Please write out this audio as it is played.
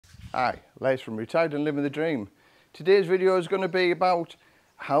Hi, Les from Retired and Living the Dream. Today's video is going to be about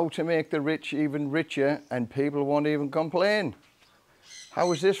how to make the rich even richer and people won't even complain. How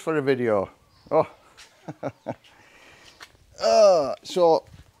is this for a video? So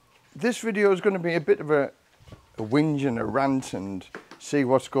this video is going to be a bit of a whinge and a rant and see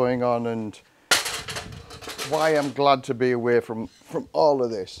what's going on and why I'm glad to be away from all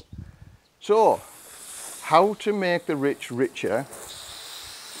of this. So, how to make the rich richer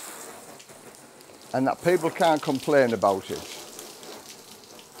and that people can't complain about it.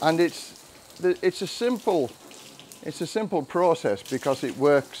 And it's a simple process because it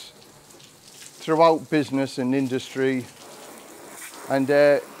works throughout business and industry, and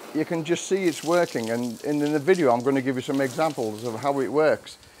you can just see it's working. And in the video I'm going to give you some examples of how it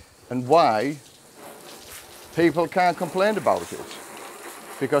works and why people can't complain about it.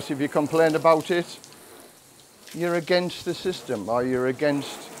 Because if you complain about it, you're against the system or you're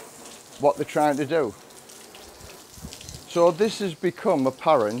against what they're trying to do. So this has become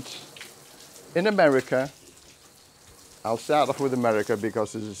apparent in America. I'll start off with America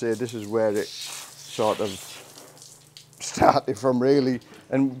because, as I say, this is where it sort of started from, really.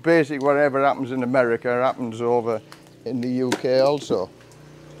 And basically whatever happens in America happens over in the UK also.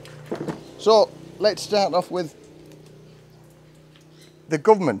 So let's start off with the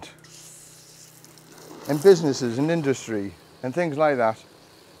government and businesses and industry and things like that.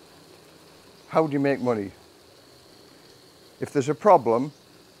 How do you make money? If there's a problem,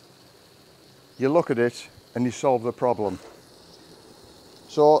 you look at it and you solve the problem.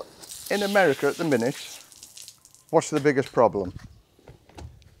 So in America at the minute, what's the biggest problem?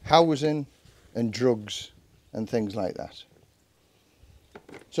 Housing and drugs and things like that.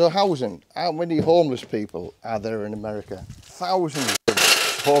 So housing, how many homeless people are there in America? Thousands of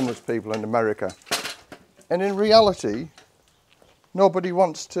homeless people in America. And in reality, nobody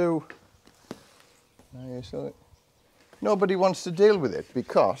wants to deal with it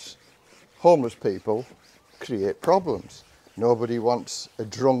because homeless people create problems. Nobody wants a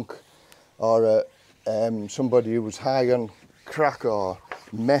drunk or somebody who's high on crack or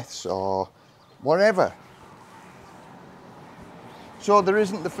meths or whatever. So there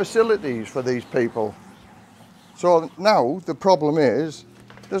isn't the facilities for these people. So now the problem is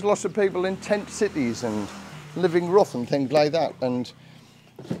there's lots of people in tent cities and living rough and things like that. And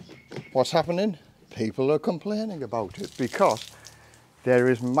what's happening? People are complaining about it because there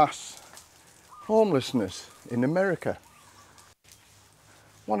is mass homelessness in America.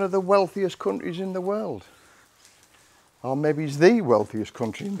 One of the wealthiest countries in the world. Or maybe it's the wealthiest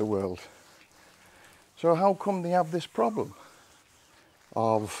country in the world. So how come they have this problem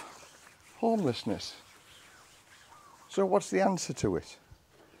of homelessness? So what's the answer to it?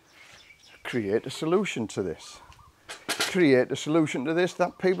 Create a solution to this. Create a solution to this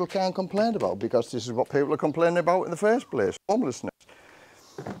that people can't complain about, because this is what people are complaining about in the first place, homelessness.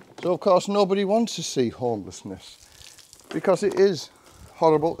 So of course nobody wants to see homelessness because it is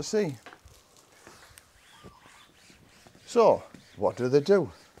horrible to see. So what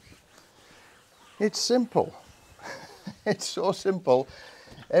do? It's simple. It's so simple.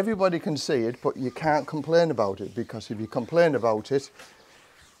 Everybody can see it, but you can't complain about it, because if you complain about it,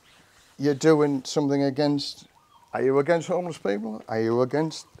 you're doing something against. Are you against homeless people? Are you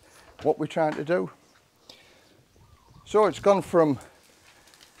against what we're trying to do? So it's gone from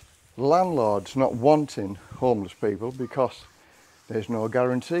landlords not wanting homeless people because there's no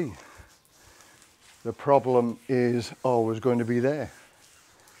guarantee. The problem is always going to be there.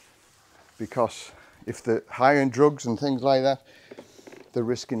 Because if they're high on drugs and things like that, they're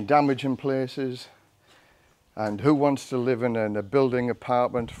risking damage in places. And who wants to live in a building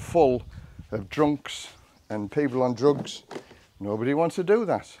apartment full of drunks and people on drugs? Nobody wants to do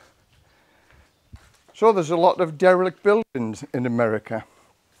that. So there's a lot of derelict buildings in America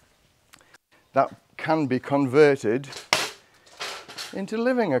that can be converted into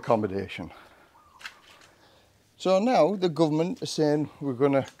living accommodation. So now the government is saying we're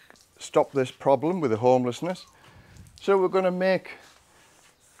going to stop this problem with the homelessness. So we're going to make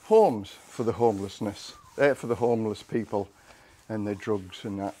homes for the homeless people and their drugs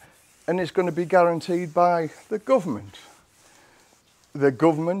and that. And it's going to be guaranteed by the government. The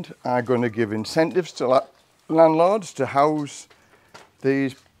government are going to give incentives to landlords to house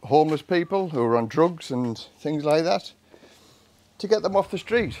these homeless people who are on drugs and things like that, to get them off the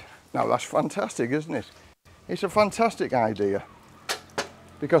street. Now that's fantastic, isn't it? It's a fantastic idea,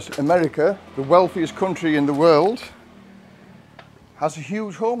 because America, the wealthiest country in the world, has a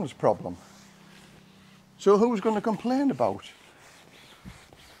huge homeless problem. So who's going to complain about,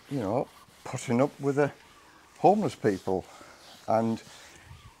 putting up with the homeless people? And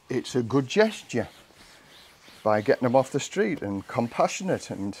it's a good gesture by getting them off the street, and compassionate,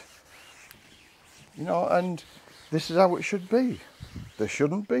 and you know, and this is how it should be. There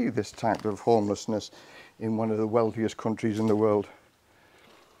shouldn't be this type of homelessness in one of the wealthiest countries in the world.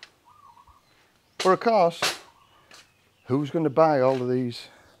 But of course, who's going to buy all of these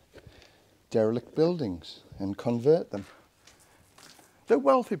derelict buildings and convert them? The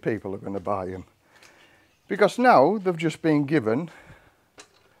wealthy people are going to buy them, because now they've just been given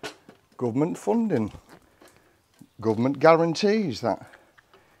government funding, government guarantees that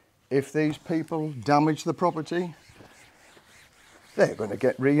if these people damage the property, they're going to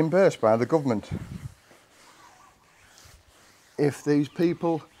get reimbursed by the government. If these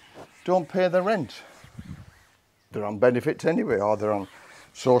people don't pay the rent, they're on benefits anyway, or they're on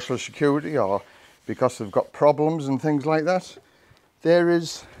social security, or because they've got problems and things like that, there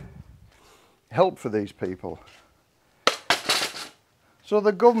is help for these people. So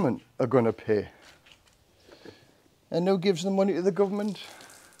the government are going to pay. And who gives the money to the government?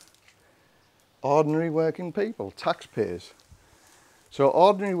 Ordinary working people, taxpayers. So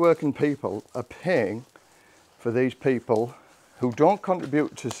ordinary working people are paying for these people who don't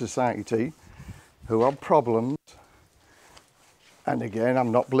contribute to society, who have problems. And again,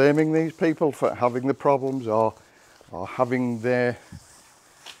 I'm not blaming these people for having the problems or having their,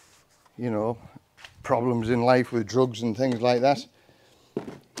 you know, problems in life with drugs and things like that.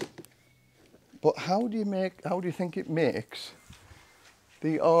 But how do you think it makes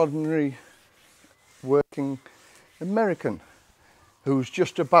the ordinary working American who's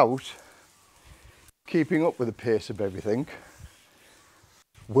just about keeping up with the pace of everything,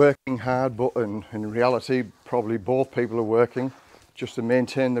 working hard, but in reality probably both people are working just to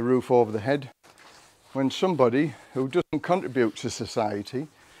maintain the roof over the head, when somebody who doesn't contribute to society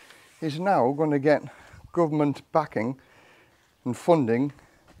is now going to get government backing and funding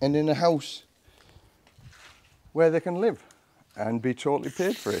and in a house where they can live and be totally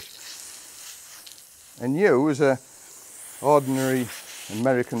paid for it. And you, as a ordinary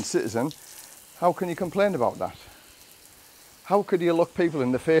American citizen, how can you complain about that? How could you look people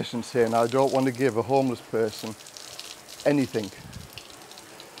in the face and say, I don't want to give a homeless person anything?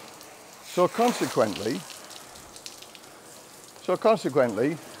 So consequently,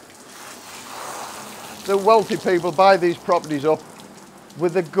 the wealthy people buy these properties up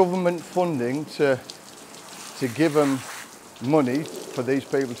with the government funding to give them money for these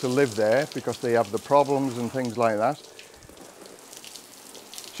people to live there because they have the problems and things like that.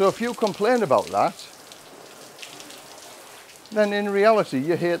 So if you complain about that, then in reality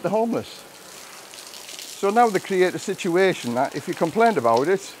you hate the homeless. So now they create a situation that if you complain about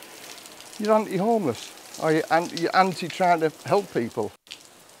it, you're anti-homeless, or you're anti-trying to help people.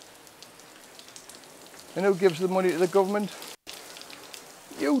 And who gives the money to the government?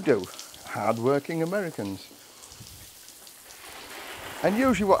 You do, hard-working Americans. And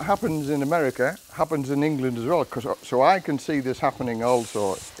usually what happens in America happens in England as well, so I can see this happening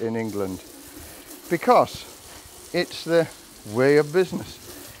also in England, because it's the way of business.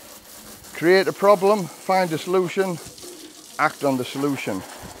 Create a problem, find a solution, act on the solution.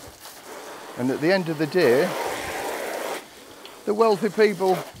 And at the end of the day, the wealthy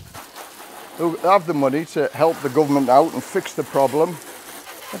people who have the money to help the government out and fix the problem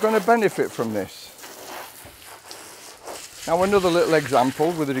are going to benefit from this. Now another little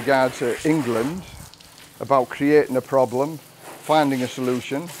example with regard to England about creating a problem, finding a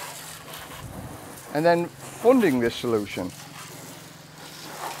solution, and then funding this solution.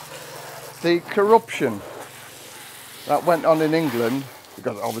 The corruption that went on in England,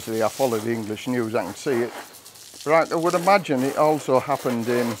 because obviously I follow the English news, I can see it, but I would imagine it also happened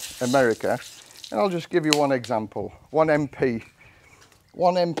in America. And I'll just give you one example. One MP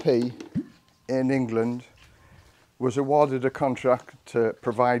in England was awarded a contract to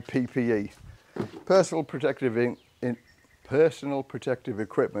provide PPE, personal protective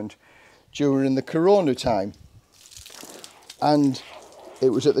equipment, during the Corona time. And it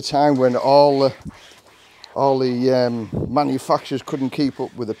was at the time when all the manufacturers couldn't keep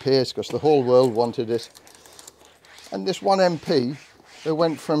up with the pace because the whole world wanted it. And this one MP, who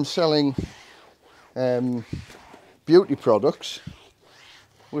went from selling beauty products,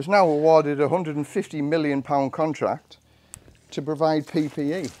 was now awarded a £150 million contract to provide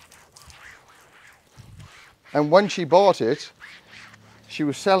PPE. And when she bought it, she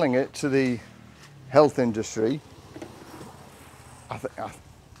was selling it to the health industry.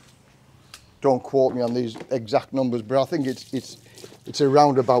 Don't quote me on these exact numbers, but I think it's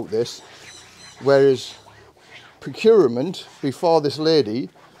around about this. Whereas procurement, before this lady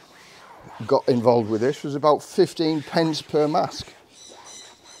got involved with this, was about 15 pence per mask.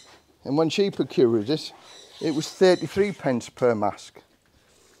 And when she procured it, it was 33 pence per mask.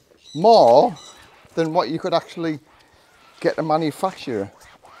 More than what you could actually get a manufacturer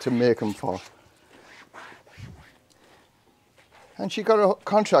to make them for. And she got a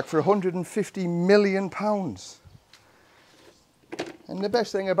contract for £150 million. And the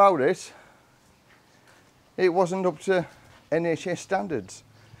best thing about it, it wasn't up to NHS standards.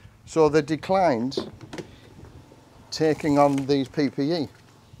 So they declined taking on these PPE.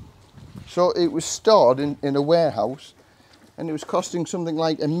 So it was stored in a warehouse, and it was costing something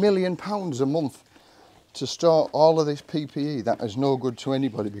like £1 million a month to store all of this PPE that is no good to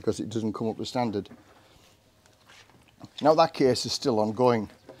anybody because it doesn't come up to standard. Now that case is still ongoing,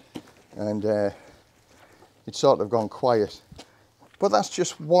 and it's sort of gone quiet. But that's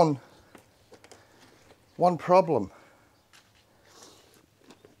just one problem.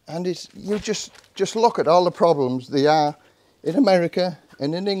 And it's, you just look at all the problems they are in America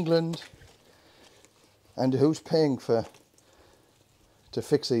and in England, and who's paying to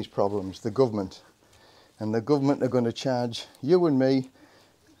fix these problems? The government. And the government are going to charge you and me,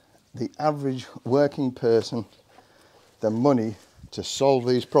 the average working person, the money to solve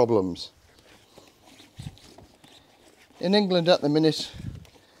these problems. In England at the minute,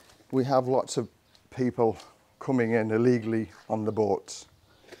 we have lots of people coming in illegally on the boats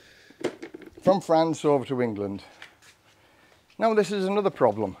from France over to England. Now this is another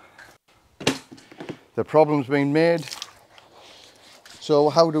problem. The problem's been made, so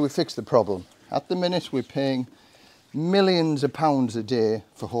how do we fix the problem? At the minute we're paying millions of pounds a day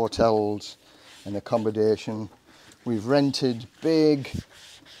for hotels and accommodation. We've rented big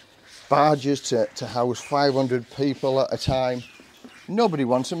barges to house 500 people at a time. Nobody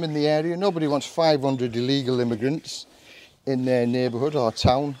wants them in the area. Nobody wants 500 illegal immigrants in their neighbourhood or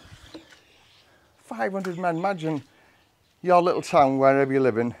town. 500 men, imagine your little town, wherever you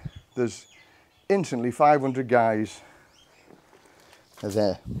live in, there's instantly 500 guys are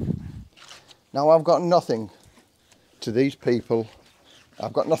there. Now I've got nothing to these people,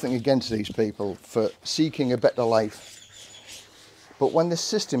 I've got nothing against these people for seeking a better life. But when the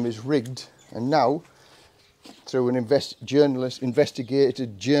system is rigged, and now through an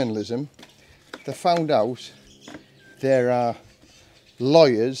investigated journalism, they found out there are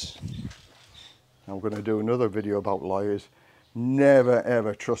lawyers. I'm going to do another video about lawyers. Never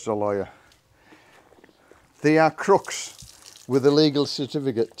ever trust a lawyer. They are crooks with a legal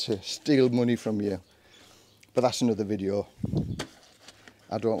certificate to steal money from you. But that's another video.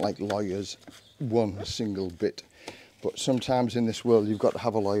 I don't like lawyers one single bit. But sometimes in this world you've got to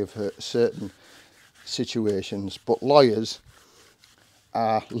have a lawyer for certain situations. But lawyers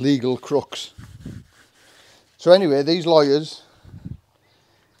are legal crooks. So anyway, these lawyers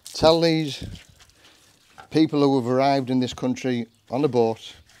tell these people who have arrived in this country on a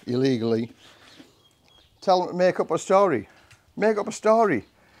boat illegally, tell them to make up a story. Make up a story.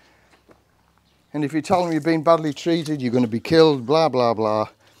 And if you tell them you've been badly treated, you're going to be killed, blah, blah, blah.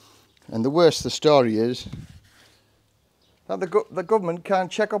 And the worse the story is, that the government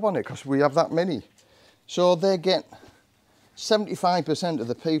can't check up on it because we have that many. So they get 75% of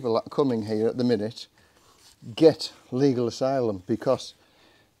the people that are coming here at the minute get legal asylum because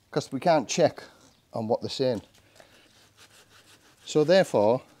we can't check on what they're saying. So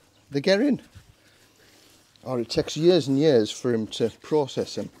therefore, they get in. Or it takes years and years for him to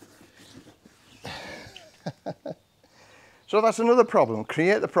process them. So that's another problem.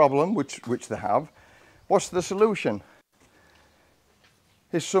 Create the problem, which they have. What's the solution?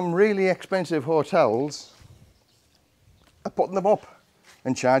 Is some really expensive hotels are putting them up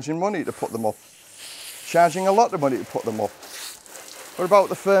and charging money to put them up. Charging a lot of money to put them up. What about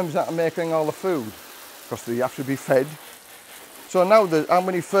the firms that are making all the food? Because they have to be fed. So now, how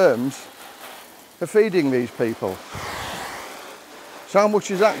many firms are feeding these people? So how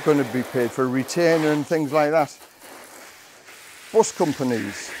much is that going to be paid for a retainer and things like that? Bus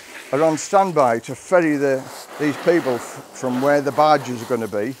companies are on standby to ferry these people from where the barges are going to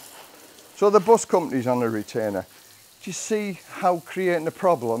be. So the bus company's on a retainer. Do you see how creating a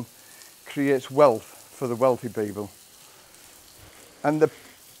problem creates wealth for the wealthy people? And the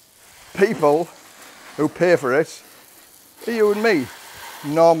people who pay for it are you and me,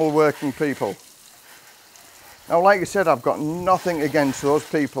 normal working people. Now, like I said, I've got nothing against those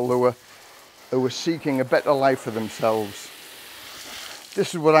people who are seeking a better life for themselves.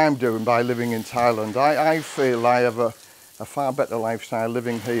 This is what I'm doing by living in Thailand. I feel I have a far better lifestyle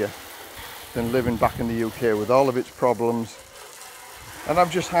living here than living back in the UK with all of its problems. And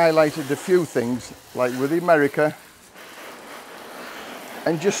I've just highlighted a few things, like with America,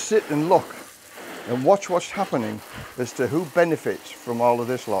 and just sit and look and watch what's happening as to who benefits from all of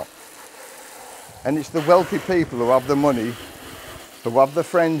this lot. And it's the wealthy people who have the money, who have the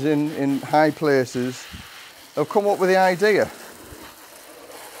friends in high places, who've come up with the idea.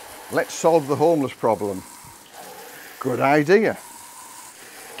 Let's solve the homeless problem. Good idea.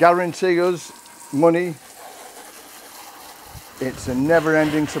 Guarantee us money. It's a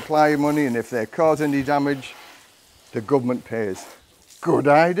never-ending supply of money, and if they cause any damage, the government pays. Good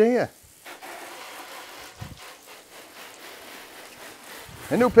idea.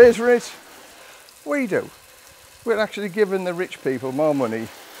 And who pays for it? We do. We're actually giving the rich people more money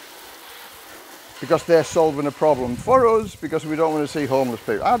because they're solving a problem for us, because we don't want to see homeless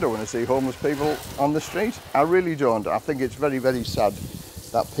people. I don't want to see homeless people on the street. I really don't. I think it's very, very sad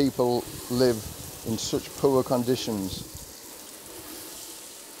that people live in such poor conditions.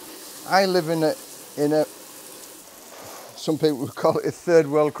 I live in a some people would call it a third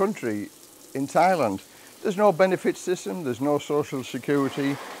world country in Thailand. There's no benefit system, there's no social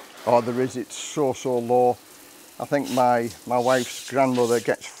security, or there is, it's so low. I think my wife's grandmother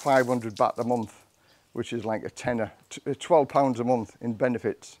gets 500 baht a month, which is like a tenner, £12 a month in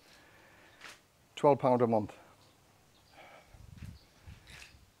benefits. £12 a month.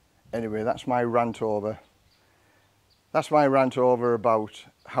 Anyway, that's my rant over. That's my rant over about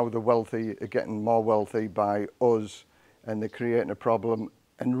how the wealthy are getting more wealthy by us, and they're creating a problem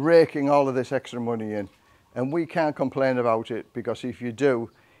and raking all of this extra money in. And we can't complain about it, because if you do,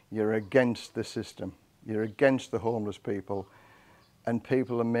 you're against the system. You're against the homeless people, and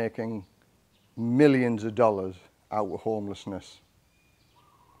people are making millions of dollars out of homelessness.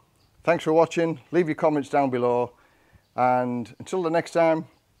 Thanks for watching. Leave your comments down below, and until the next time,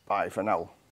 bye for now.